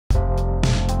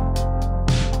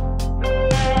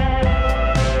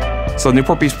So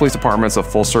Newport Beach Police Department is a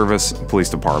full-service police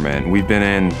department. We've been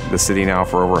in the city now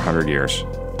for over 100 years.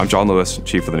 I'm John Lewis,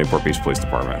 Chief of the Newport Beach Police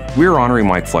Department. We are honoring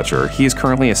Mike Fletcher. He is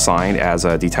currently assigned as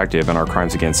a detective in our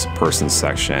Crimes Against Persons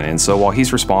section. And so while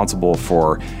he's responsible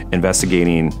for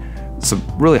investigating some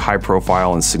really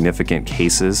high-profile and significant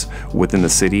cases within the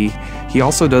city, he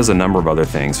also does a number of other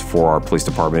things for our police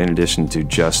department in addition to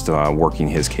just working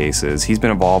his cases. He's been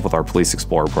involved with our Police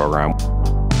Explorer program.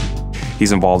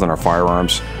 He's involved in our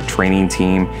firearms training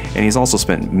team, and he's also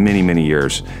spent many, many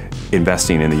years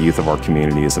investing in the youth of our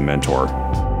community as a mentor.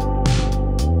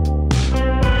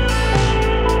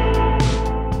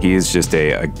 He is just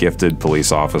a gifted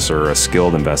police officer, a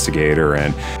skilled investigator,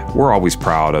 and we're always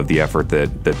proud of the effort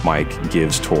that Mike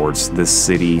gives towards this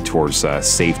city, towards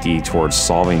safety, towards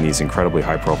solving these incredibly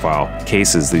high-profile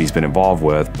cases that he's been involved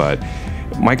with. But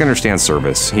Mike understands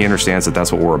service. He understands that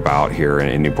that's what we're about here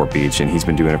in Newport Beach, and he's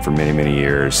been doing it for many, many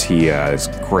years. He has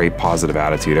great positive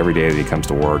attitude every day that he comes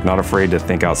to work, not afraid to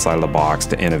think outside of the box,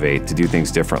 to innovate, to do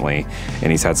things differently,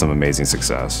 and he's had some amazing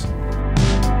success.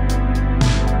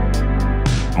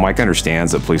 Mike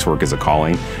understands that police work is a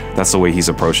calling. That's the way he's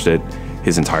approached it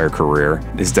his entire career.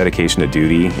 His dedication to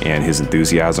duty and his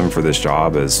enthusiasm for this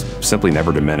job has simply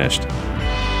never diminished.